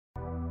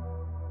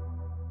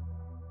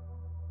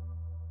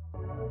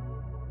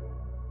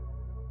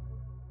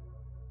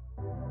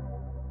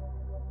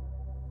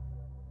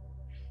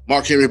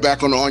Marc Henry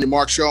back on the On Your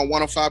Mark show on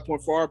 105.4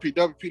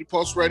 RPWP,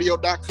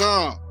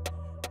 thepulseradio.com.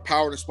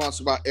 Powered and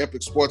sponsored by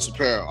Epic Sports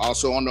Apparel.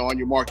 Also on the On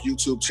Your Mark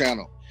YouTube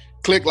channel.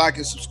 Click, like,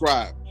 and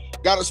subscribe.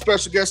 Got a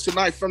special guest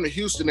tonight from the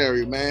Houston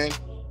area, man.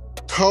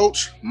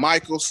 Coach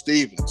Michael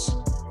Stevens.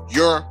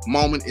 Your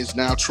moment is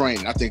now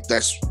training. I think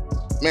that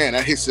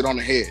hits it on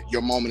the head.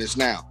 Your moment is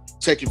now.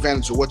 Take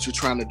advantage of what you're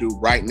trying to do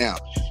right now.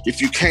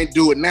 If you can't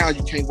do it now,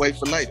 you can't wait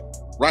for later.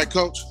 Right,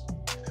 Coach?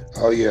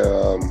 Oh,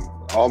 yeah.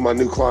 All my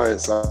new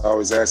clients, I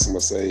always ask them, I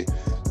say,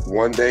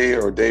 one day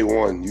or day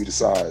one, you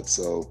decide.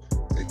 So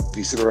if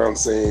you sit around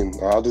saying,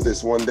 I'll do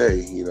this one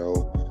day,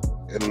 it'll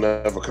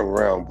never come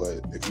around.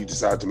 But if you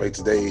decide to make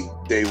today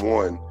day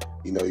one,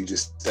 you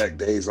just stack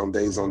days on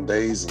days on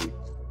days. And,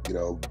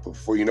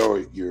 before you know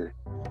it, you're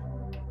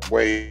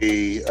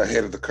way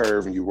ahead of the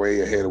curve and you're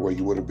way ahead of where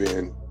you would have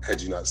been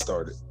had you not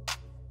started.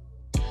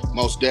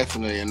 Most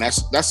definitely. And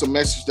that's a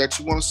message that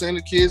you want to send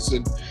to kids,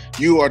 and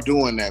you are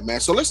doing that, man.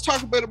 So let's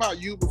talk a bit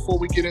about you before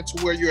we get into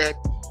where you're at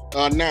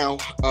now.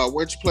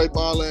 Where'd you play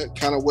ball at?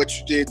 Kind of what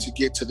you did to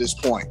get to this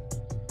point.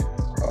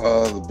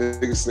 The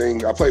biggest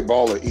thing, I played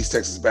ball at East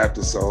Texas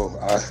Baptist, so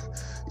I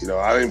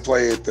didn't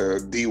play at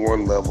the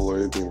D1 level or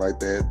anything like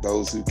that.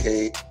 Those who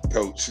can't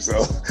coach,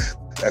 so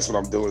that's what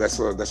I'm doing. That's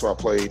what I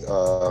played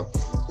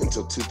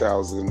until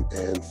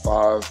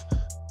 2005.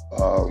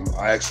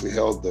 I actually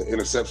held the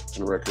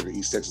interception record at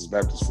East Texas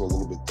Baptist for a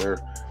little bit there.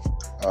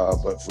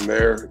 But from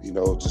there,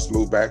 just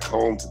moved back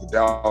home to the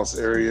Dallas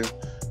area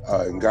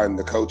and got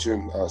into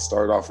coaching.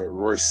 Started off at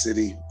Royce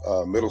City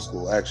Middle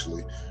School,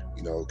 actually,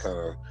 kind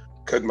of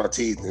cutting my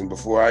teeth. And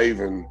before I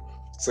even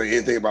say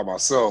anything about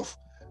myself,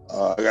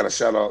 I got a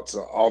shout out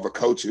to all the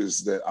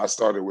coaches that I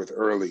started with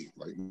early,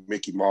 like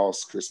Mickey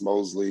Moss, Chris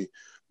Mosley,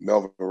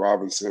 Melvin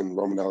Robinson,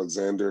 Roman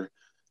Alexander.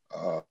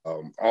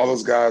 All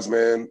those guys,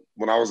 man,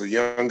 when I was a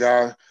young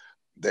guy,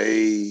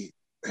 they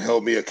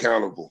held me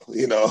accountable.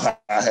 I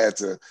had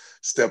to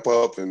step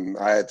up and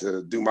I had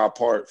to do my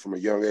part from a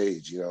young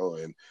age,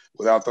 and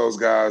without those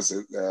guys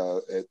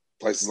at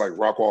places like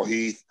Rockwall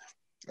Heath,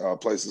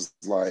 places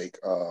like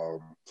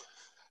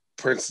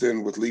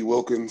Princeton with Lee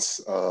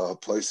Wilkins,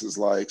 places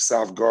like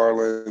South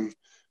Garland,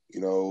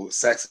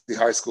 Saxony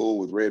High School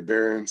with Red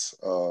Barons,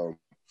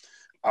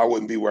 I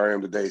wouldn't be where I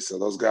am today. So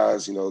those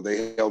guys,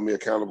 they held me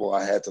accountable.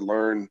 I had to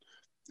learn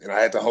and I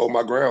had to hold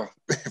my ground.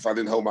 If I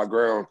didn't hold my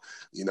ground,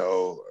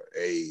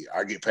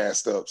 I get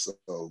passed up.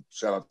 So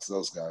shout out to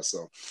those guys.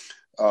 So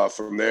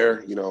from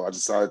there, I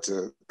decided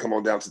to come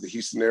on down to the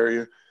Houston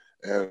area,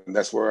 and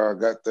that's where I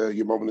got the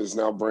Your Moment Is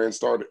Now brand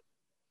started.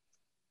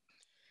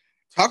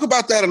 Talk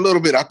about that a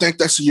little bit. I think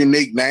that's a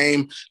unique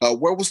name.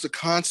 What was the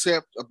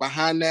concept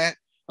behind that?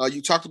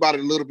 You talked about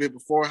it a little bit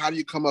before. How do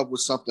you come up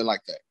with something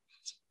like that?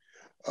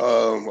 A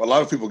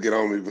lot of people get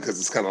on me because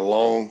it's kind of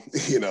long,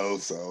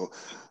 so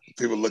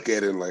people look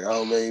at it and like,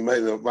 oh man, you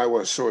might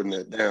want to shorten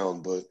that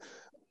down. But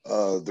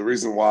the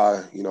reason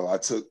why, I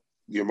took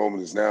Your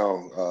Moment Is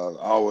Now,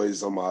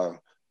 always on my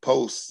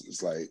posts,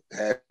 it's like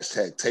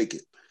hashtag take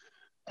it.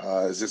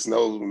 It's just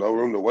no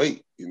room to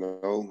wait, I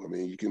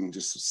mean, you can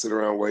just sit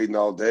around waiting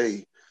all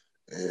day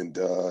and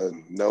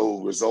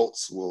no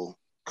results will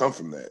come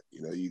from that.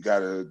 You got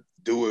to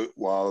do it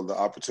while the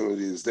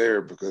opportunity is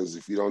there, because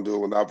if you don't do it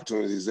when the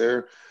opportunity is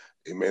there,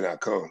 it may not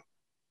come.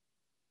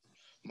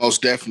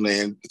 Most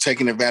definitely. And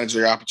taking advantage of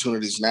your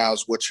opportunities now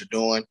is what you're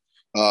doing.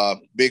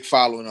 Big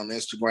following on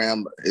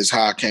Instagram is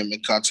how I came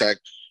in contact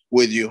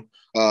with you.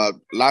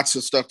 Lots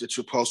of stuff that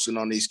you're posting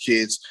on these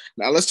kids.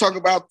 Now let's talk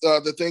about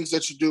the things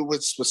that you do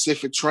with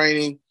specific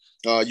training.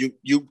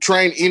 You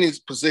train any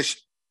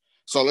position.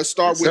 So let's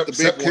start with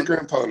the big kicker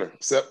and punter.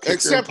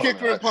 Except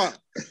kicker and punter.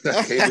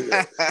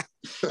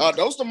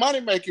 Those are the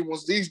money-making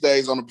ones these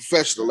days on a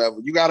professional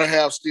level. You got to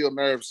have steel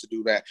nerves to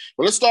do that.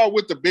 But let's start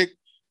with the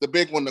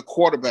big one, the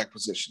quarterback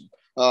position.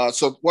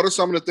 So what are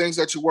some of the things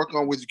that you work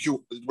on with your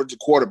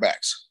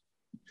quarterbacks?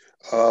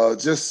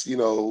 Just,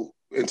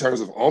 in terms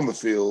of on the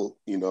field,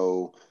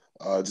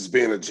 just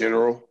being a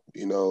general,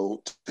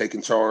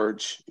 taking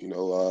charge.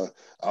 I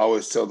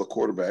always tell the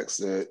quarterbacks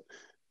that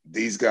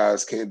these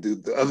guys can't do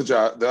the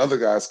other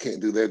guys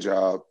can't do their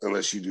job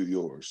unless you do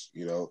yours,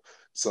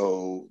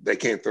 so they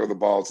can't throw the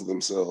ball to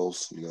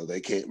themselves. They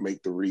can't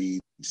make the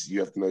reads. You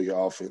have to know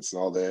your offense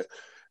and all that.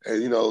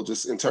 And,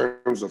 just in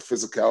terms of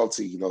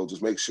physicality,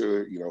 just make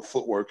sure,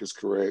 footwork is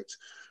correct,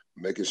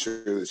 making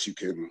sure that you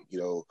can,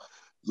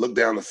 look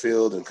down the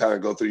field and kind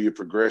of go through your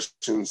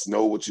progressions,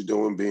 know what you're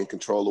doing, be in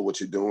control of what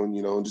you're doing,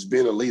 and just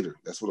being a leader.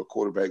 That's what a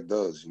quarterback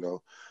does,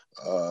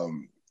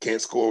 Can't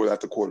score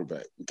without the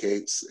quarterback. We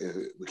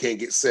can't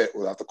get set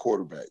without the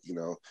quarterback.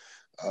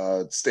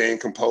 Staying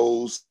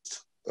composed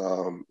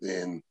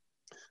in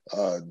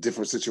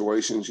different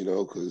situations.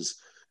 Because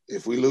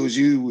if we lose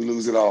you, we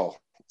lose it all.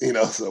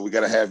 So we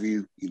got to have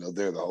you,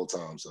 there the whole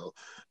time. So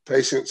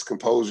patience,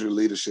 composure,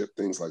 leadership,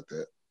 things like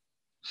that.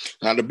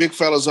 Now the big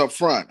fellas up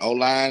front,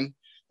 O-line,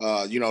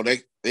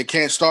 they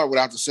can't start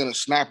without the center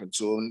snapping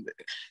to them.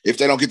 If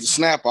they don't get the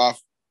snap off,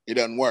 it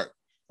doesn't work.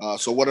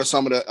 So what are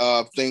some of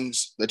the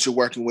things that you're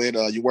working with?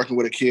 You're working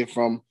with a kid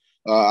from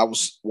I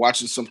was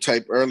watching some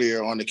tape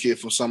earlier on the kid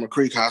from Summer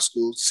Creek High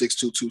School, 6'2",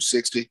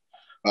 260.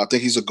 I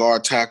think he's a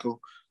guard tackle.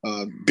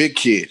 Big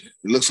kid.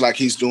 It looks like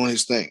he's doing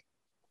his thing.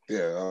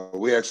 Yeah,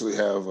 we actually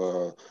have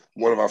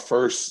one of our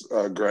first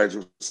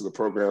graduates of the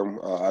program,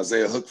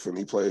 Isaiah Hookfin.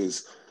 He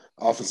plays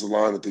offensive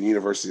line at the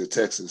University of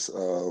Texas.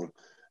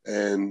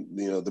 And,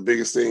 the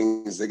biggest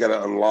thing is they got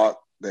to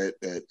unlock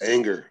that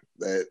anger,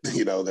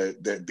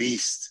 that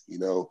beast,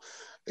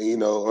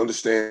 and,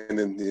 understanding,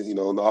 in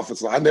the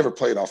offensive line. I never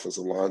played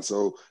offensive line,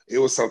 so it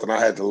was something I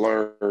had to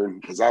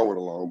learn as I went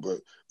along. But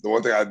the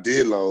one thing I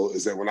did know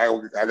is that when I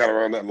got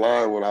around that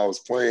line when I was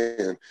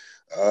playing,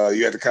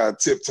 you had to kind of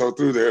tiptoe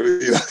through there,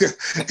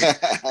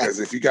 because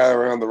if you got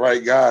around the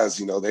right guys,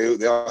 they'll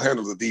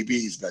handle the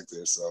DBs back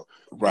there. So,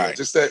 right,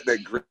 just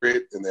that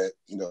grit and that,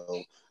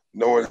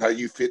 knowing how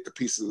you fit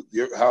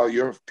how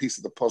your piece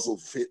of the puzzle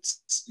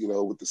fits,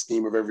 with the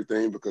scheme of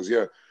everything. Because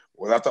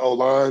without the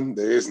O-line,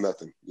 there is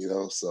nothing,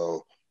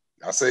 So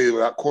I say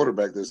without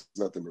quarterback, there's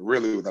nothing. But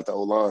really, without the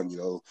O-line,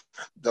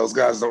 those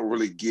guys don't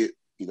really get,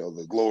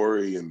 the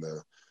glory and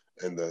the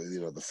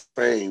the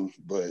fame,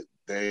 but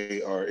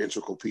they are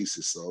integral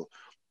pieces. So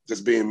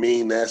just being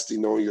mean, nasty,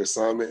 knowing your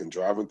assignment, and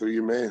driving through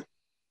your man.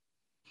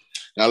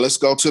 Now let's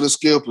go to the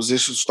skill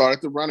position. Start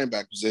at the running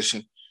back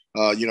position.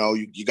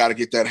 You got to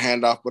get that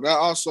handoff, but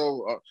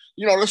also,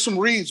 there's some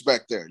reads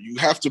back there. You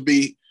have to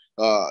be,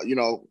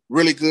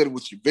 really good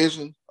with your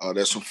vision.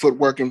 There's some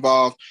footwork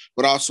involved,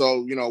 but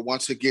also,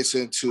 once it gets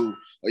into,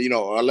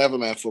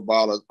 11-man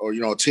football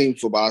or team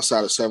football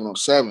outside of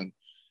 7-on-7,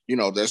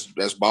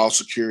 there's ball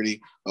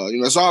security.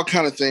 There's all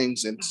kind of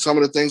things. And some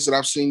of the things that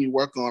I've seen you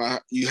work on,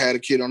 you had a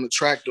kid on the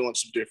track doing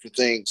some different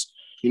things,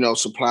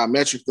 some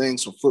plyometric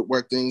things, some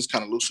footwork things,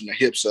 kind of loosen the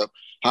hips up.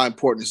 How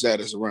important is that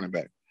as a running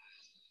back?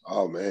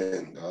 Oh,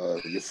 man,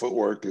 your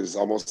footwork is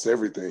almost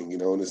everything,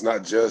 and it's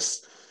not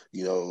just,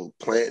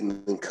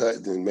 planting and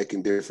cutting and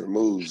making different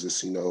moves.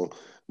 It's,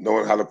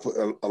 knowing how to put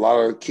a lot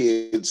of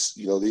kids,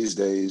 these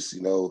days,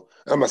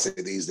 I'm not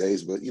saying these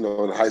days, but, in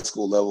the high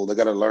school level, they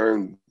got to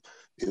learn,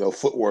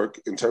 footwork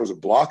in terms of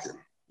blocking,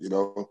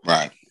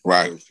 Right.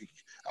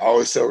 I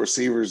always tell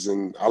receivers,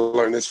 and I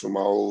learned this from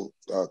my old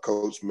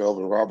coach,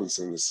 Melvin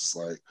Robinson. It's just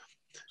like,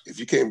 if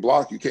you can't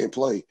block, you can't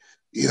play.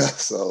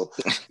 So,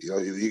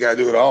 you got to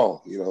do it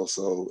all,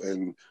 so,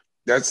 and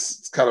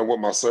that's kind of what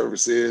my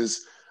service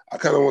is. I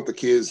kind of want the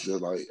kids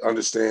to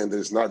understand that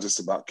it's not just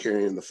about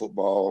carrying the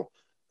football.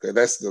 Okay,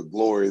 that's the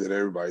glory that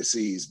everybody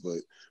sees, but,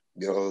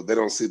 they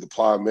don't see the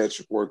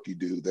plyometric work you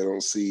do. They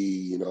don't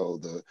see,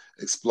 the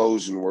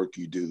explosion work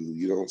you do.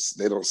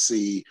 They don't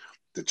see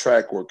the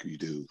track work you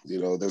do.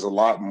 There's a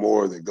lot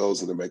more that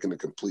goes into making a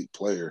complete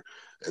player.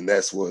 And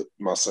that's what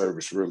my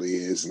service really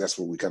is. And that's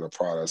what we kind of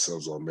pride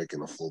ourselves on,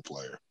 making a full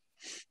player.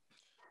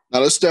 Now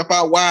let's step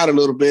out wide a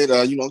little bit.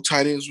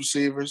 Tight ends,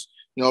 receivers.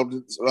 At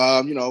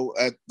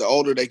the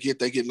older they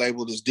get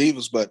labeled as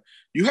divas, but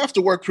you have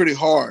to work pretty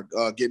hard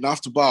getting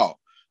off the ball.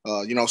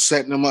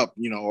 Setting them up.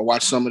 Or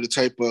watch some of the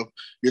tape of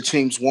your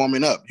teams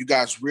warming up. You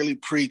guys really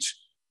preach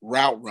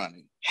route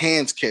running,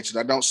 hands catching.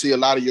 I don't see a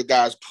lot of your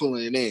guys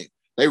pulling it in.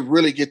 They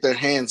really get their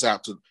hands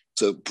out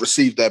to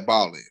receive that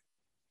ball in.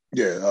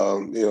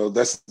 Yeah,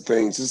 that's the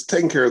thing. Just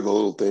taking care of the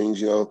little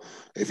things.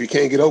 If you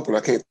can't get open, I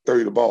can't throw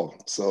you the ball.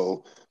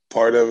 So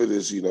part of it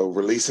is,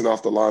 releasing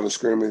off the line of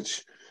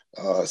scrimmage,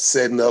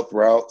 setting up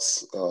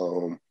routes,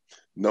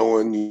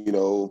 knowing,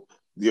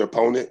 your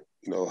opponent,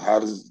 how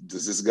does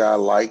this guy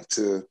like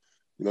to,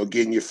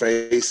 get in your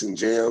face and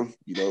jam?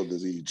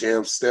 Does he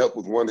jam step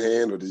with one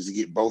hand or does he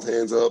get both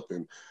hands up?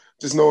 And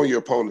just knowing your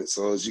opponent.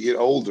 So as you get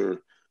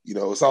older,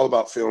 it's all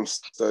about film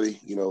study,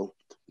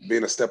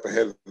 being a step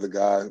ahead of the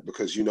guy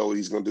because you know what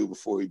he's going to do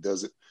before he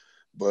does it.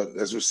 But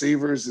as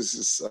receivers, this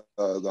is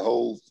the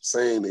whole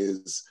saying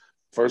is,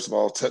 first of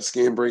all, touch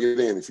skin, bring it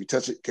in. If you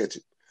touch it, catch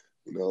it.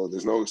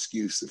 There's no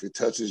excuse. If it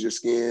touches your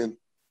skin,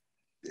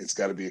 it's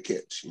got to be a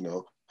catch,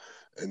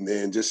 And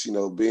then just,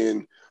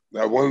 being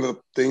one of the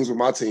things with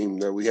my team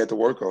that we had to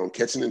work on,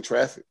 catching in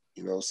traffic.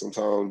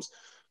 Sometimes,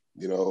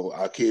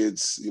 our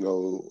kids,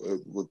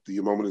 with the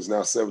moment is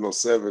now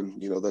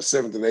 7-on-7, they're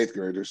 7th and 8th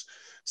graders.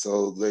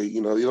 So they,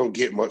 you don't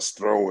get much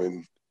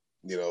throwing,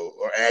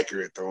 or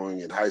accurate throwing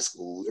in high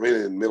school,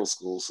 in middle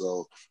school.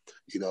 So,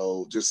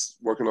 just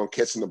working on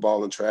catching the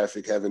ball in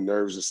traffic, having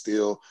nerves and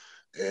steel.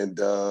 And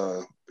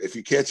if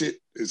you catch it,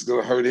 it's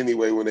going to hurt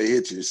anyway when they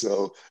hit you.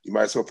 So you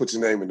might as well put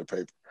your name in the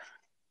paper.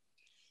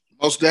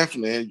 Most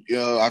definitely.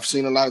 I've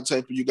seen a lot of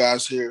tape of you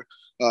guys here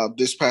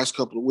this past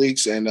couple of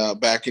weeks, and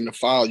back in the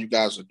fall, you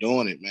guys are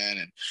doing it, man.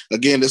 And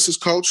again, this is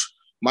Coach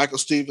Michael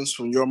Stevens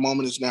from Your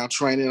Moment Is Now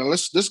Training. Now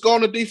let's go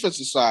on the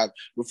defensive side.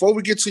 Before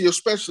we get to your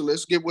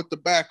specialists, get with the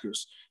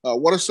backers.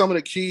 What are some of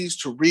the keys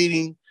to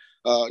reading,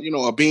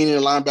 being in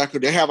a linebacker?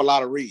 They have a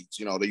lot of reads.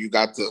 You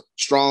got the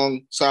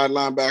strong side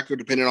linebacker,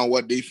 depending on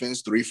what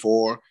defense, 3-4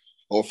 or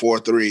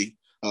 4-3.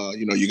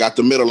 You got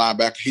the middle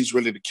linebacker. He's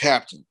really the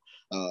captain.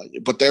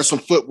 But there's some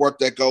footwork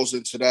that goes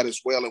into that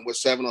as well. And with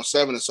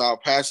 7-on-7, it's all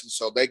passing.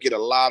 So they get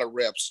a lot of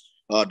reps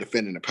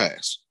defending the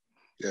pass.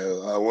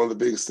 Yeah, one of the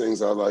biggest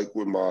things I like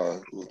with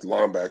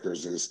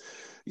linebackers is,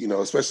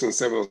 especially in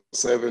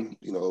 707,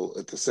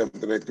 at the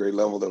 7th and 8th grade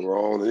level that we're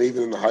on, and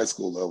even in the high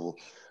school level,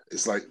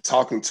 it's like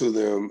talking to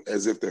them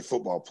as if they're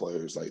football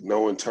players, like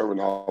knowing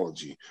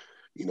terminology.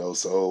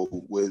 So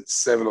with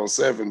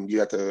 707, you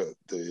have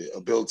the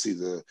ability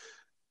to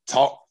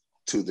talk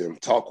to them,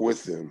 talk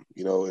with them,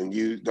 and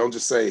you don't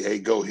just say, hey,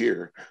 go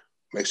here.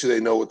 Make sure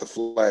they know what the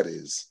flat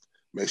is.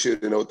 Make sure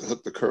they know what the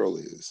hook the curl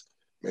is.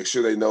 Make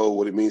sure they know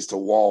what it means to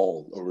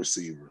wall a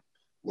receiver.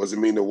 What does it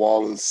mean to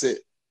wall and sit?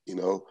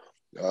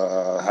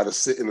 How to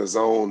sit in the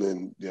zone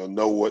and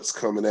know what's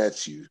coming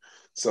at you.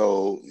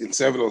 So in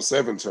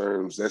 707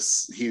 terms,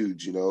 that's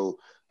huge.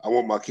 I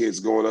want my kids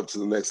going up to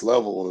the next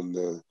level, and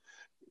the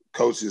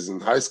coaches in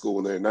high school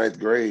when they're in 9th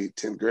grade,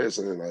 10th grade,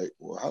 so they're like,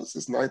 well, how does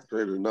this 9th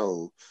grader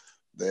know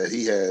that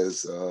he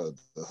has the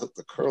hook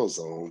the curl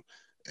zone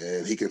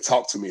and he can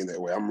talk to me in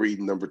that way? I'm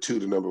reading number 2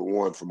 to number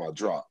 1 for my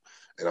drop,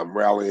 and I'm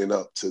rallying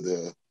up to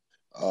the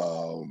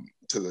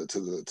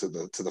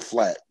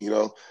flat,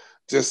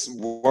 just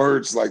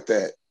words like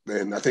that.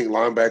 And I think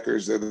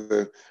linebackers,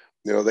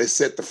 they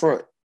set the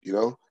front,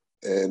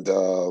 and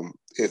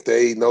if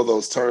they know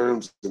those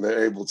terms and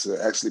they're able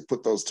to actually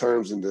put those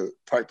terms into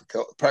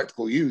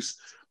practical use,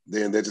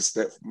 then they're just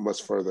that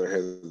much further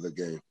ahead of the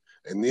game.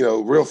 And,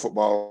 real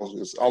football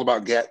is all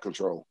about gap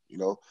control.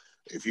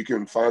 If you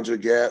can find your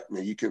gap,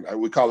 we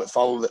call it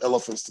follow the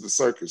elephants to the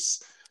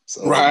circus.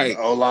 So right.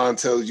 The O-line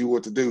tells you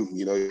what to do.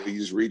 You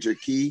just read your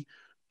key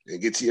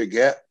and get to your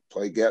gap,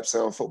 play gap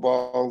sound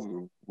football,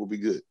 and we'll be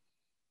good.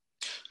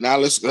 Now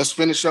let's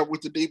finish up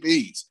with the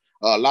DBs.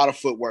 A lot of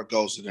footwork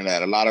goes into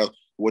that. A lot of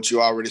what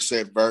you already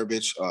said,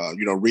 verbiage,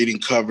 reading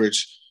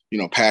coverage,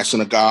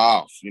 passing a guy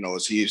off.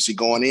 Is he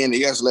going in?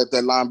 He has to let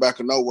that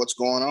linebacker know what's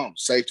going on.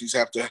 Safeties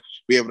have to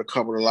be able to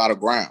cover a lot of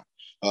ground.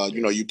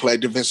 You play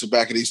defensive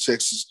back at East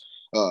Texas,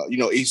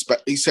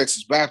 East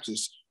Texas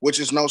Baptist, which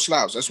is no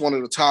slouch. That's one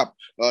of the top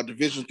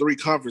Division III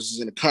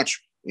conferences in the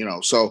country.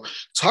 So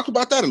talk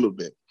about that a little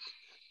bit.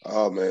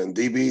 Oh man,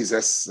 DBs,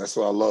 that's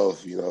what I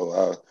love.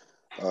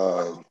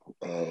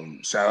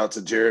 Shout out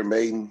to Jared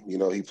Maiden.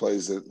 He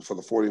plays for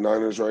the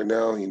 49ers right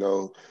now.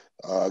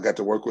 I got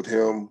to work with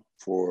him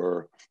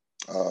for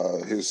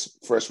his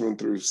freshman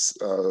through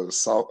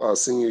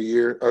junior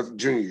year,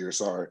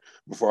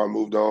 before I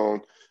moved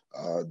on.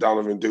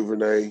 Donovan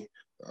Duvernay,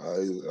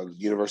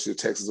 University of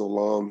Texas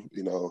alum,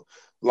 a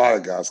lot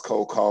of guys,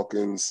 Cole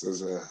Calkins,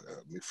 as a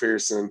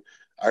McPherson.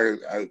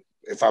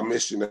 If I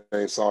missed your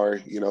name,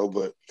 sorry,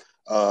 but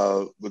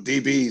with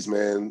DBs,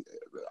 man,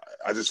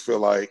 I just feel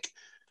like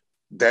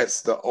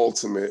that's the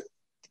ultimate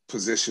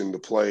position to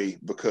play,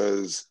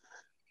 because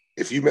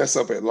if you mess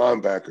up at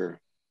linebacker,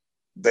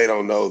 they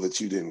don't know that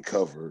you didn't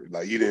cover,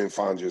 like you didn't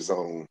find your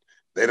zone.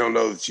 They don't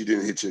know that you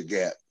didn't hit your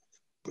gap.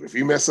 But if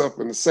you mess up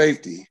in the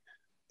safety,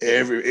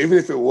 even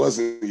if it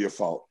wasn't your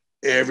fault,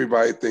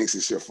 everybody thinks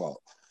it's your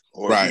fault.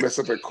 Or right. If you mess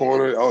up at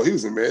corner, oh, he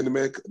was in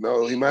man-to-man.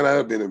 No, he might not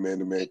have been in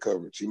man-to-man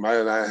coverage. He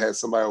might not have had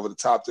somebody over the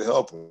top to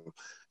help him,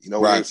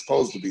 when he was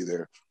supposed to be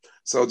there.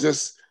 So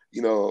just,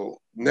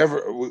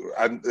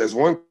 there's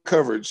one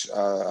coverage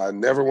I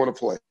never want to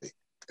play,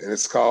 and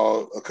it's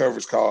called a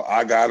coverage called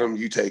 "I got him,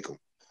 you take him."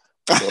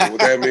 So what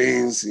that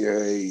means,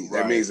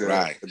 that means that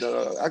I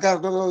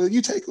got no,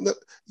 you take him.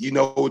 You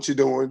know what you're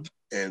doing,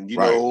 and you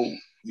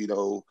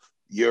know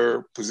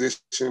your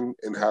position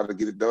and how to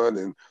get it done,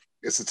 and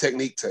it's a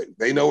technique.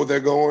 They know where they're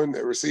going.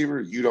 That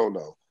receiver, you don't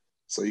know,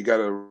 so you got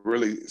to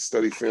really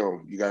study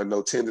film. You got to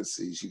know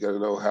tendencies. You got to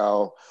know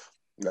how,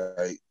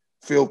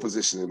 field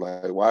positioning,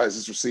 like why is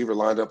this receiver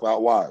lined up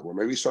out wide? Well,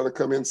 maybe he's trying to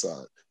come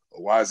inside.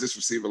 Or why is this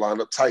receiver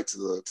lined up tight to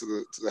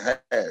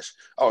the hash?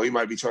 Oh, he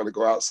might be trying to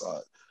go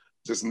outside.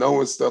 Just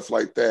knowing stuff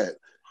like that,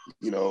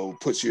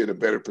 puts you in a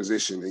better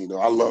position. And,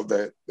 I love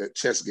that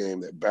chess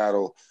game, that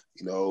battle,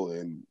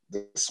 and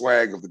the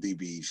swag of the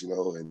DBs,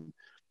 and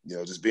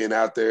just being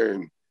out there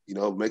and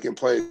making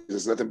plays.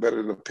 There's nothing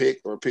better than a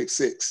pick or a pick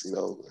six.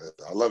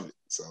 I love it.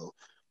 So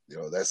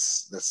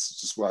that's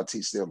just what I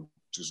teach them.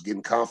 Just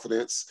getting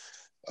confidence.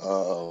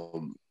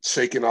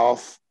 Shaking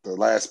off the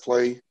last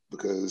play,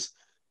 because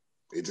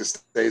it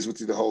just stays with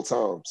you the whole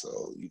time.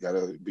 So you got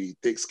to be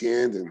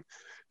thick-skinned and,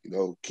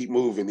 keep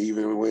moving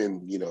even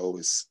when,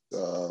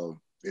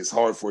 it's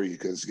hard for you,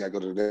 because you got to go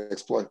to the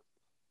next play.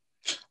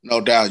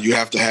 No doubt. You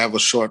have to have a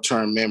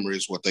short-term memory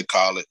is what they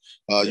call it.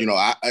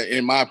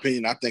 In my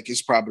opinion, I think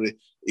it's probably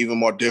even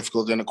more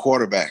difficult than a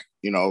quarterback,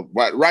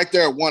 right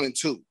there at 1 and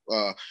 2,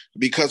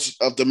 because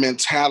of the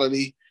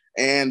mentality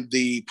and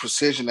the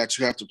precision that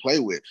you have to play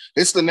with.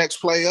 It's the next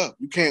play up.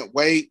 You can't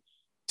wait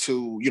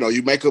to,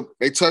 you make a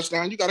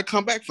touchdown. You got to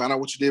come back, find out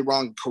what you did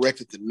wrong, and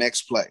correct it the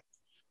next play.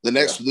 The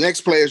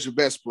next play is your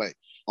best play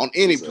on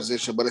any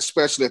position, but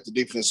especially at the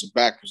defensive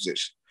back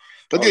position.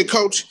 Again,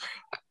 Coach,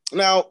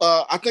 now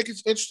I think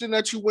it's interesting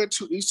that you went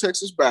to East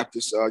Texas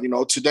Baptist.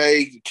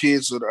 Today the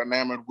kids are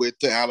enamored with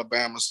the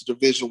Alabamas, the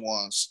Division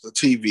Ones, the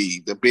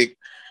TV, the big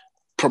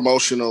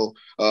promotional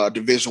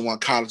Division I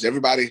college.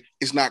 Everybody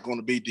is not going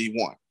to be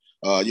D1.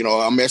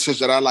 A message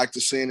that I like to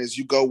send is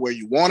you go where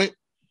you want it.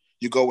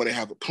 you go where they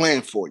have a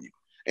plan for you.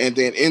 And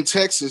then in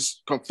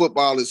Texas,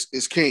 football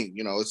is king.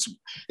 You know,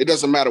 it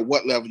doesn't matter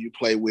what level you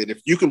play with.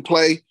 If you can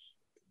play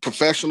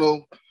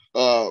professional,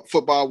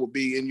 football will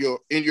be in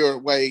your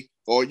way,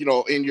 or, you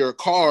know, in your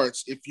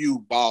cards if you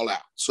ball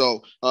out.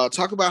 So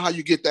talk about how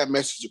you get that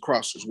message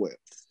across as well.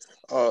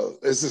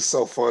 It's just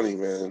so funny,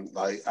 man.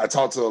 Like, I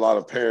talk to a lot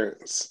of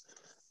parents,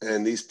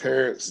 and these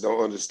parents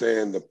don't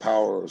understand the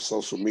power of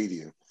social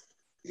media.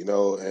 You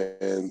know,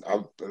 and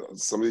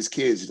some of these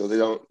kids, you know, they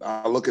don't.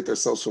 I look at their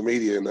social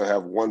media and they'll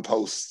have one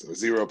post or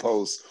zero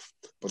posts,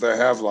 but they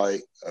have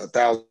like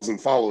 1,000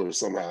 followers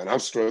somehow, and I'm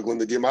struggling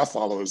to get my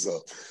followers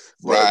up.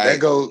 But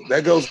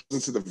that goes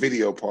into the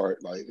video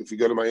part. Like, if you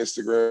go to my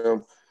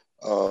Instagram,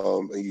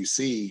 and you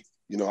see,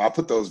 you know, I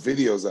put those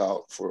videos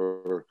out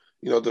for,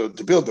 you know,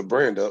 to build the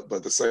brand up, but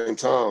at the same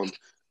time,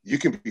 you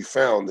can be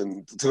found.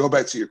 And to go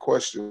back to your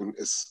question,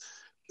 it's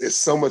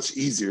so much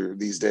easier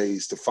these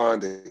days to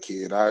find a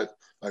kid. I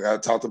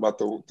talked about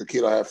the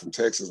kid I have from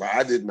Texas.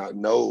 I did not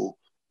know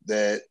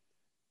that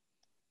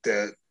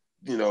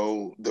you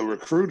know, the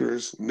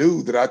recruiters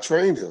knew that I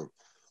trained him,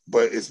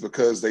 but it's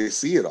because they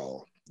see it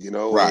all, you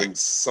know. Right. And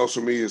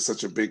social media is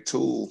such a big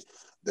tool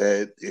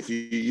that if you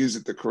use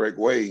it the correct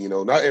way, you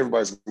know, not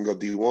everybody's going to go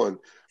D1,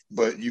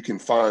 but you can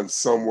find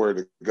somewhere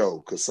to go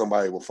because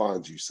somebody will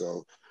find you.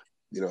 So,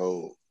 you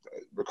know,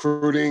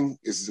 recruiting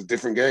is a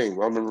different game.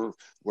 I remember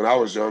when I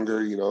was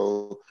younger, you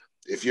know,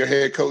 if your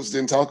head coach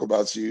didn't talk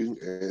about you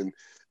and,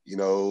 you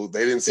know,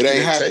 they didn't see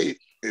that tape,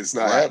 it's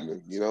not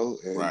happening, you know.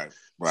 And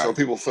some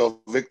people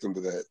fell victim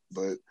to that.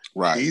 But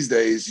these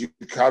days, you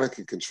kind of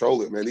can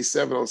control it, man. These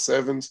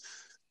 7-on-7s,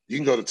 you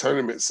can go to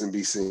tournaments and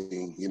be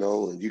seen, you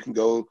know, and you can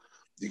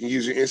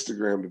use your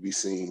Instagram to be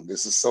seen.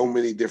 There's just so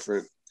many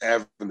different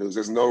avenues.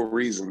 There's no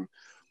reason,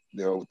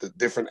 you know, with the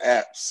different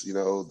apps, you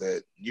know,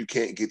 that you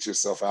can't get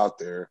yourself out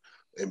there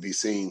and be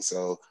seen.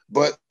 So,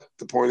 but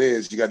the point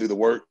is, you got to do the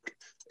work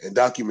and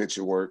document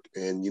your work,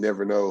 and you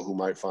never know who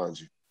might find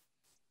you.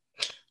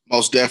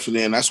 Most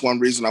definitely. And that's one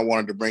reason I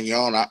wanted to bring you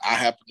on. I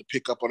happen to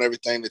pick up on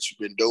everything that you've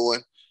been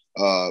doing.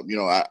 You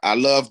know, I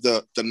love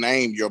the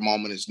name Your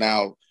Moment Is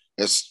Now.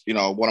 It's, you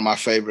know, one of my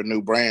favorite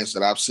new brands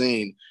that I've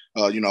seen,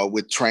 you know,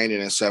 with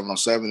training and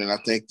 7-on-7. And I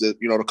think that,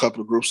 you know, the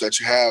couple of groups that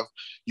you have,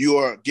 you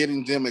are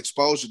getting them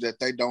exposure that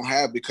they don't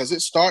have, because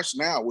it starts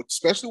now,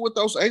 especially with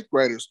those 8th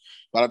graders.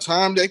 By the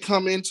time they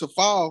come into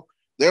fall,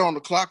 they're on the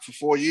clock for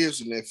 4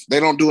 years. And if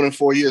they don't do it in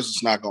 4 years,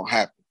 it's not going to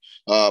happen.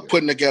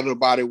 Putting together the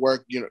body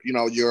work, you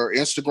know, your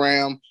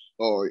Instagram,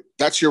 or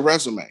that's your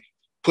resume,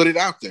 put it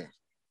out there.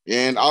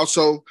 And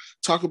also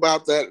talk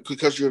about that,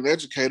 because you're an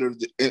educator,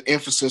 an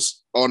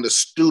emphasis on the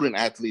student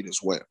athlete as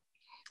well.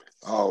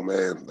 Oh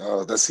man,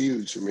 that's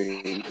huge. I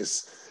mean,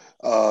 it's,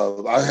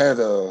 I had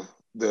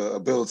the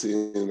ability,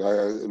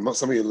 and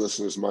some of your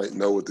listeners might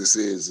know what this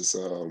is. It's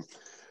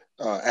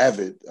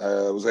AVID.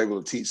 I was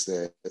able to teach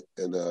that,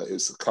 and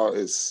it's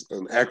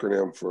an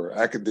acronym for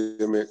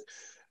academic.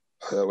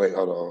 Wait,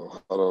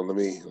 hold on. Let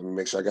me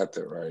make sure I got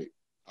that right.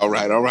 All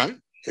right.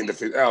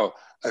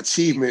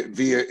 Achievement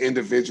via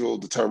individual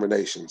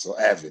determination. So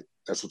AVID.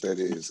 That's what that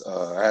is.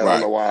 I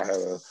don't know why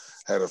I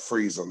had a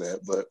freeze on that,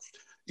 but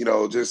you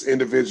know, just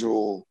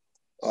individual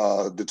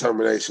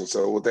determination.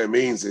 So what that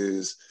means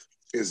is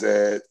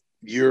that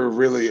you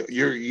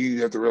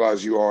have to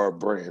realize you are a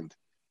brand.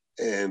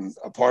 And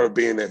a part of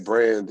being that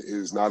brand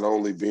is not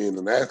only being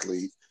an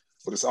athlete,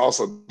 but it's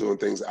also doing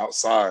things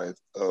outside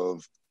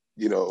of,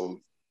 you know,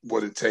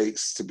 what it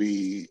takes to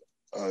be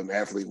an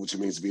athlete, which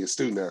means to be a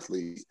student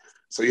athlete.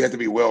 So you have to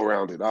be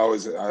well-rounded.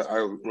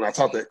 When I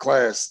taught that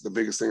class, the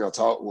biggest thing I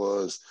taught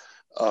was,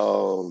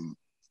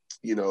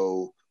 you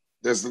know,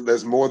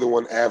 there's more than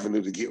one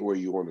avenue to get where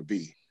you want to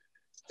be.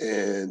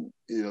 And,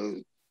 you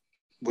know,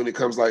 when it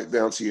comes like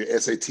down to your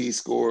SAT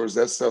scores,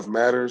 that stuff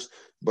matters,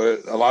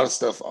 but a lot of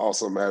stuff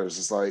also matters.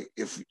 It's like,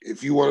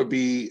 if you want to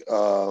be,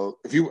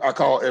 I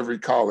call every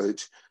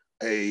college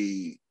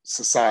a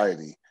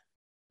society,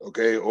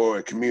 okay, or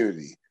a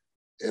community.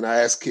 And I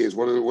ask kids,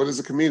 what is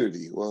a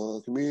community? Well,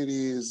 a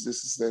community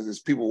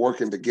is people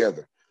working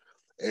together.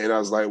 And I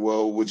was like,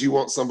 well, would you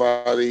want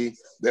somebody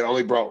that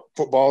only brought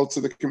football to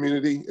the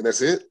community and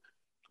that's it?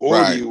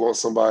 Or do you want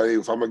somebody,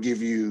 if I'm going to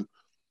give you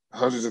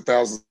hundreds of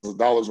thousands of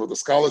dollars worth of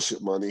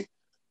scholarship money,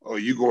 are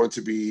you going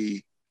to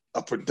be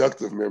a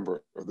productive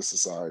member of the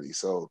society?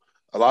 So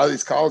a lot of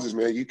these colleges,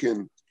 man,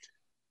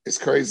 it's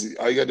crazy.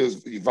 All you got to do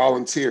is you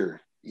volunteer,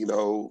 you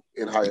know,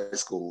 in high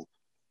school.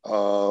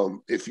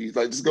 If you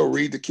like, just go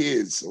read the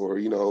kids, or,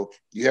 you know,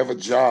 you have a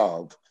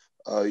job,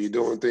 you're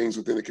doing things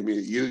within the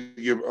community.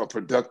 You're a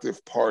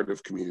productive part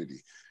of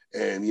community.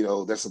 And, you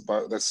know,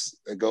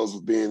 it goes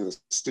with being a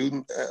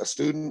student,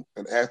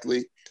 an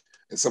athlete,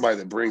 and somebody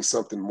that brings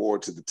something more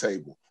to the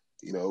table,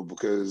 you know,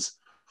 because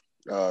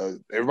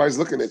everybody's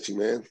looking at you,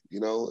 man,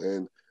 you know,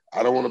 and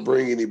I don't want to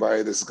bring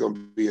anybody that's going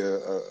to be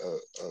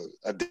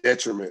a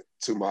detriment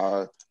to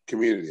my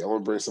community. I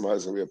want to bring somebody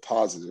that's going to be a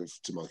positive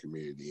to my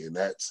community. And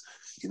that's,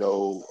 you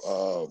know,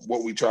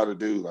 what we try to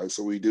do. Like,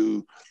 so we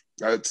do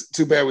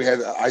Too bad we had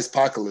the ice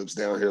apocalypse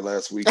down here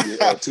last week, 2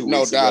 No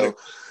weeks doubt ago.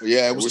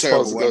 Yeah, it was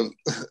terrible.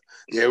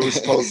 We were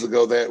supposed to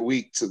go that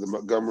week to the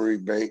Montgomery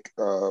Bank,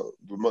 the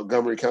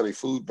Montgomery County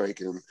Food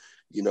Bank, and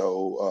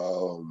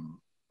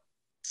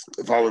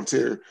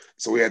volunteer.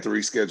 So we had to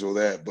reschedule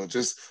that. But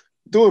just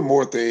doing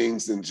more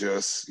things than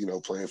just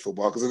playing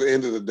football, because at the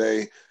end of the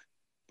day,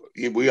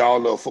 we all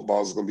know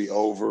football is going to be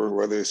over,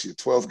 whether it's your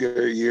 12th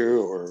grade year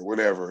or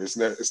whatever. It's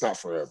not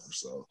forever.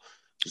 So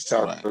just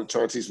trying to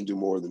teach them to do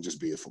more than just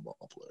be a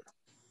football player.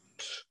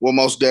 Well,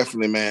 most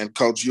definitely, man.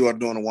 Coach, you are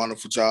doing a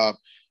wonderful job,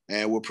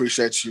 and we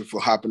appreciate you for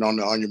hopping on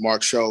the On Your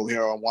Mark show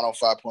here on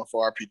 105.4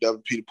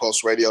 RPW,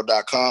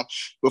 PeterPostRadio.com.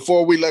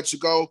 Before we let you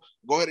go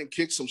ahead and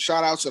kick some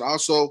shout-outs, and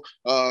also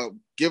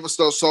give us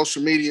those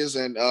social medias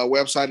and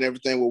website and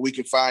everything where we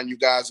can find you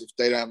guys if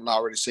they haven't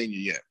already seen you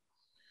yet.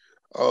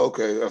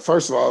 Okay.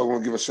 First of all, I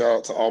want to give a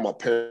shout-out to all my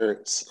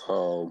parents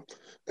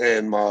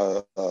and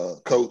my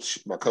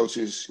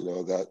coaches.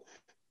 I got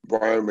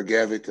Brian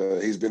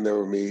McGavick, he's been there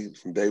with me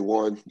from day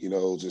one,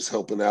 just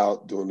helping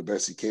out, doing the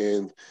best he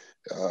can.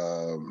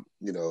 All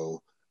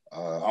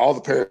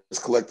the parents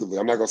collectively,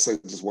 I'm not going to say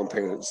just one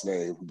parent's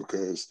name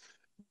because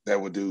that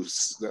would do,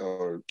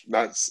 or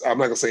not. I'm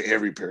not going to say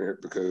every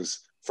parent because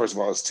first of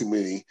all, it's too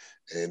many.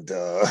 And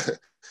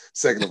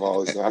second of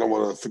all, I don't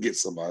want to forget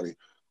somebody.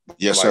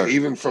 Yes, sir.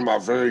 Even from our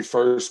very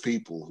first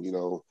people,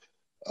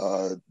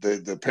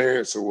 the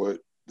parents are what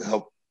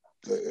help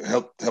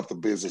the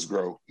business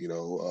grow.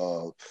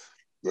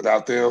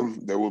 Without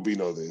them, there will be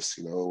no this.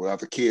 Without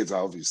the kids,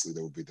 obviously,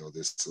 there will be no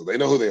this. So they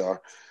know who they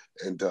are,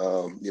 and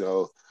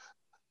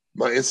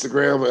my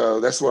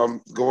Instagram. That's what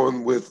I'm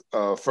going with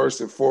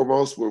first and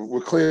foremost. We're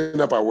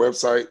cleaning up our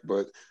website,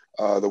 but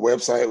the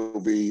website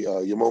will be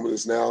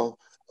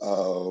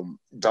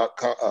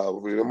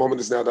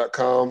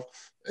yourmomentisnow.com,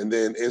 and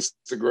then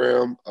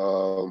Instagram.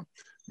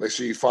 Make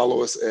sure you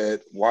follow us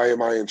at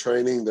YMIN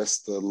Training. That's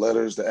the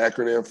letters, the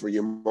acronym for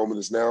Your Moment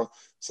Is Now.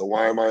 So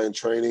YMIN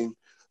Training.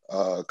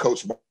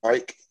 Coach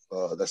Mike,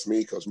 that's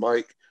me, Coach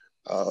Mike.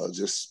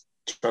 Just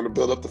trying to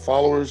build up the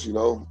followers,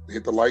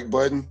 hit the like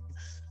button.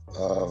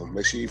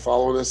 Make sure you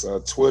follow us.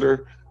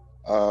 Twitter,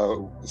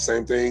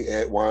 same thing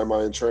at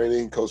YMIN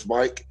Training, Coach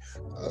Mike.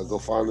 Go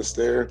find us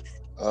there.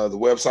 The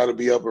website will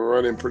be up and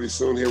running pretty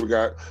soon here. We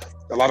got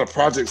a lot of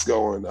projects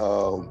going.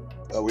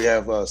 We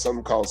have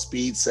something called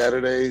Speed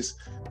Saturdays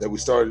that we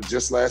started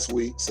just last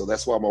week. So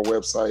that's why my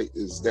website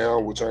is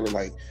down. We're trying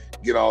to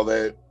get all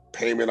that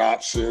payment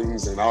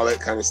options and all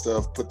that kind of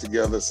stuff put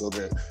together so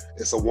that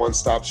it's a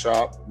one-stop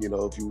shop.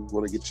 If you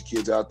want to get your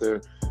kids out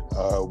there,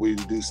 we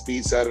do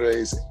Speed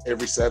Saturdays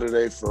every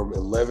Saturday from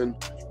 11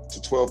 to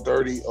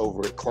 12:30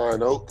 over at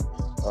Klein Oak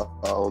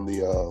on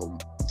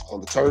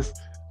the turf.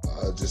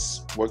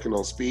 Just working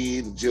on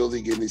speed,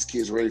 agility, getting these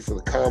kids ready for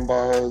the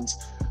combines.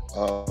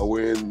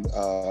 We're in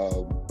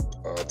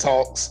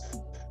talks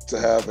to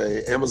have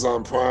a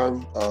Amazon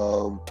Prime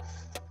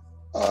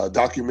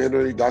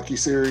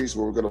docuseries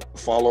where we're going to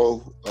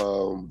follow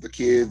the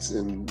kids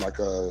in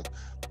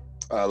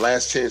a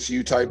Last Chance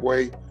U type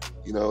way,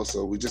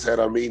 so we just had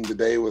our meeting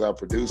today with our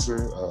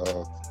producer,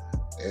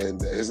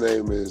 and his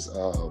name is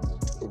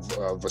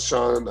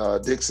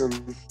Vashawn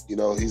Dixon.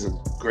 He's a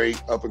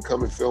great up and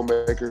coming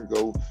filmmaker.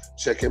 Go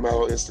check him out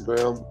on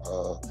Instagram.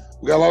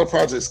 We got a lot of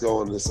projects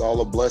going. It's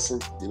all a blessing,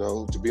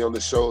 to be on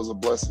this show is a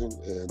blessing,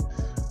 and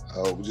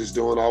we're just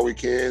doing all we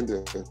can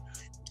to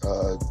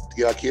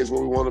get our kids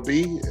where we want to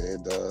be.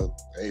 And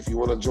hey, if you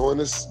want to join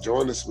us.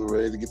 We're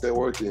ready to get that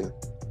work in.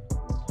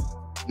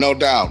 No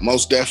doubt.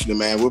 Most definitely,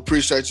 man. We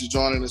appreciate you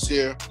joining us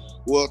here.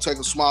 We'll take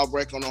a small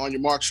break on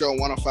Your Mark show,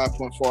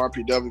 105.4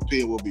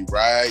 RPWP, and we'll be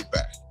right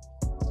back.